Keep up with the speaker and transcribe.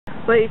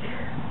Like,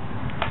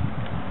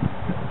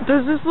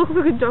 does this look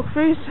like a duck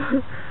face?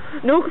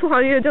 No,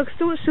 Claudia, ducks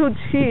don't show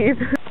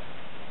teeth.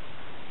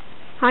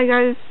 Hi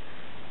guys,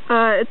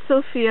 it's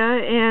Sophia,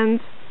 and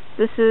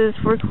this is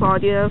for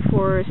Claudia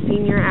for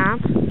Senior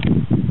App.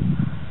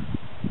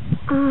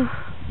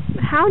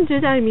 How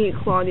did I meet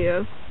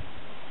Claudia?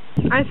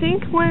 I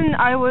think when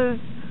I was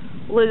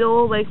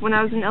little, like when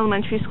I was in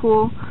elementary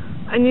school,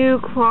 I knew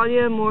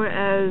Claudia more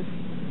as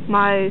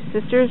my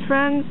sister's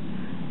friend,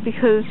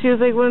 because she was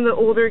like one of the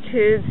older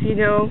kids, you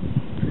know,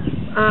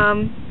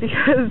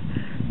 because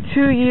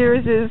 2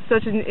 years is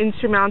such an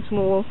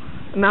insurmountable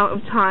amount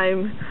of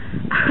time.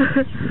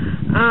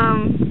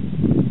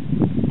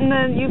 And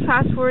then you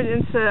fast forward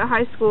into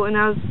high school, and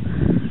I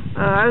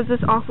was this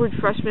awkward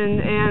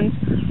freshman, and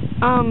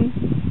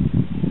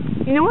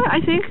you know what, I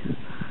think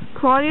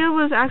Claudia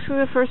was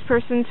actually the first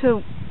person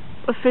to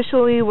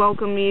officially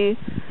welcome me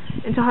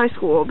into high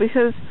school,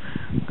 because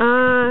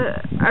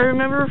I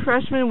remember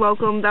freshman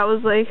welcome that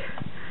was like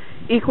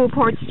equal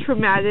parts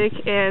traumatic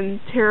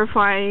and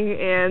terrifying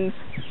and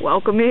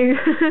welcoming.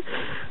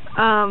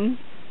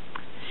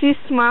 She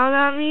smiled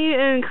at me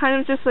and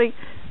kind of just like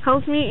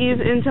helped me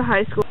ease into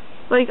high school.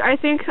 Like, I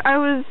think I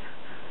was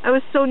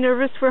so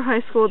nervous for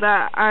high school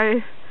that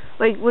I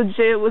like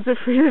legit was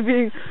afraid of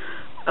being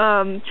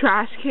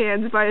trash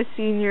canned by a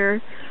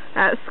senior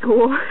at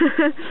school.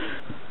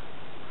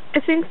 I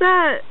think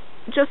that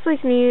just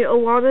like me, a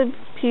lot of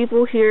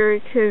people here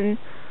can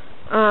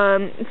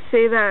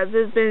say that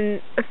they've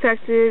been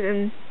affected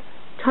and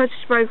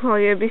touched by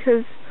Claudia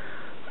because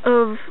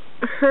of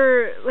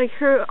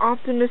her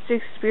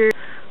optimistic spirit.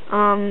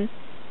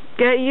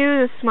 Get you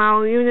to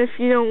smile even if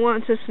you don't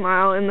want to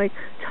smile, and like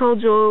tell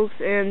jokes,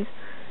 and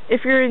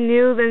if you're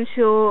new then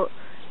she'll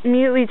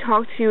immediately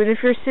talk to you, and if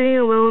you're sitting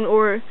alone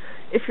or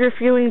if you're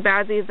feeling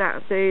badly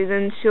that day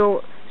then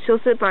she'll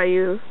sit by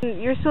you.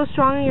 You're so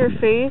strong in your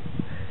faith,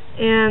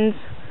 and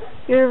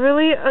you're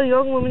really a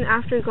young woman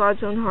after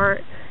God's own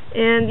heart,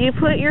 and you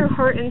put your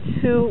heart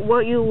into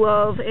what you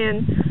love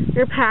and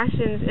your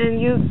passions,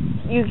 and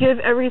you give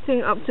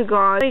everything up to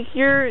God. Like,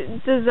 your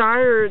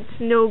desire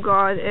to know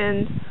God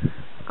and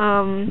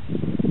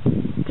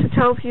to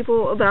tell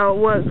people about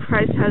what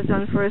Christ has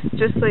done for us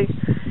just like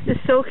is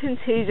so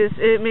contagious.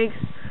 It makes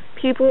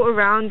people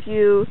around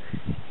you,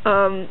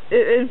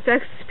 it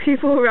infects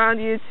people around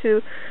you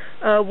to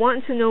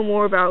want to know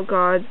more about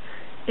God.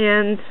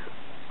 And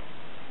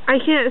I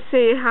can't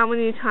say how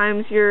many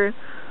times you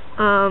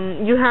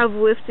have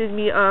lifted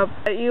me up.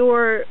 You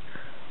are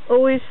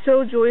always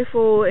so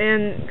joyful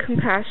and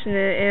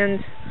compassionate,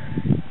 and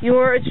you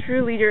are a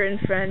true leader and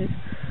friend.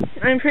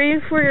 I'm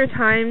praying for your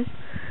time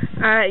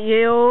at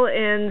Yale,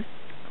 and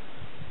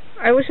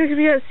I wish I could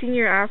be at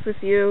Senior App with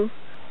you.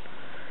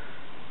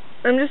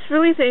 I'm just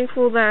really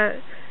thankful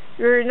that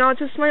you're not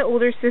just my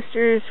older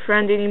sister's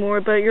friend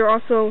anymore, but you're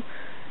also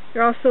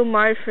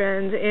my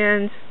friend,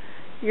 and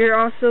you're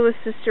also a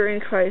sister in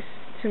Christ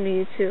to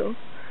me too.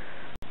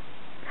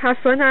 Have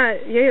fun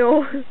at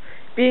Yale,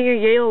 being a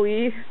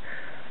Yaley.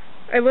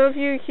 I love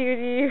you,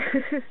 cutie.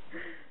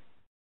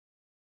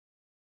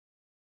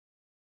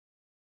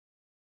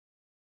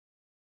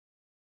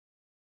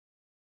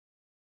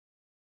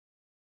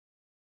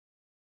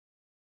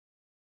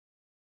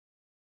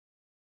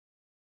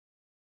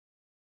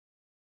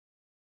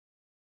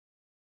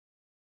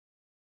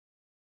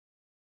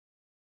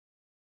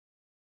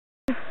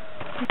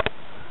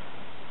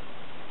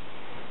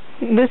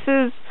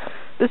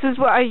 This is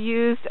what I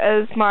used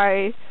as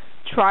my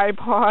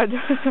tripod.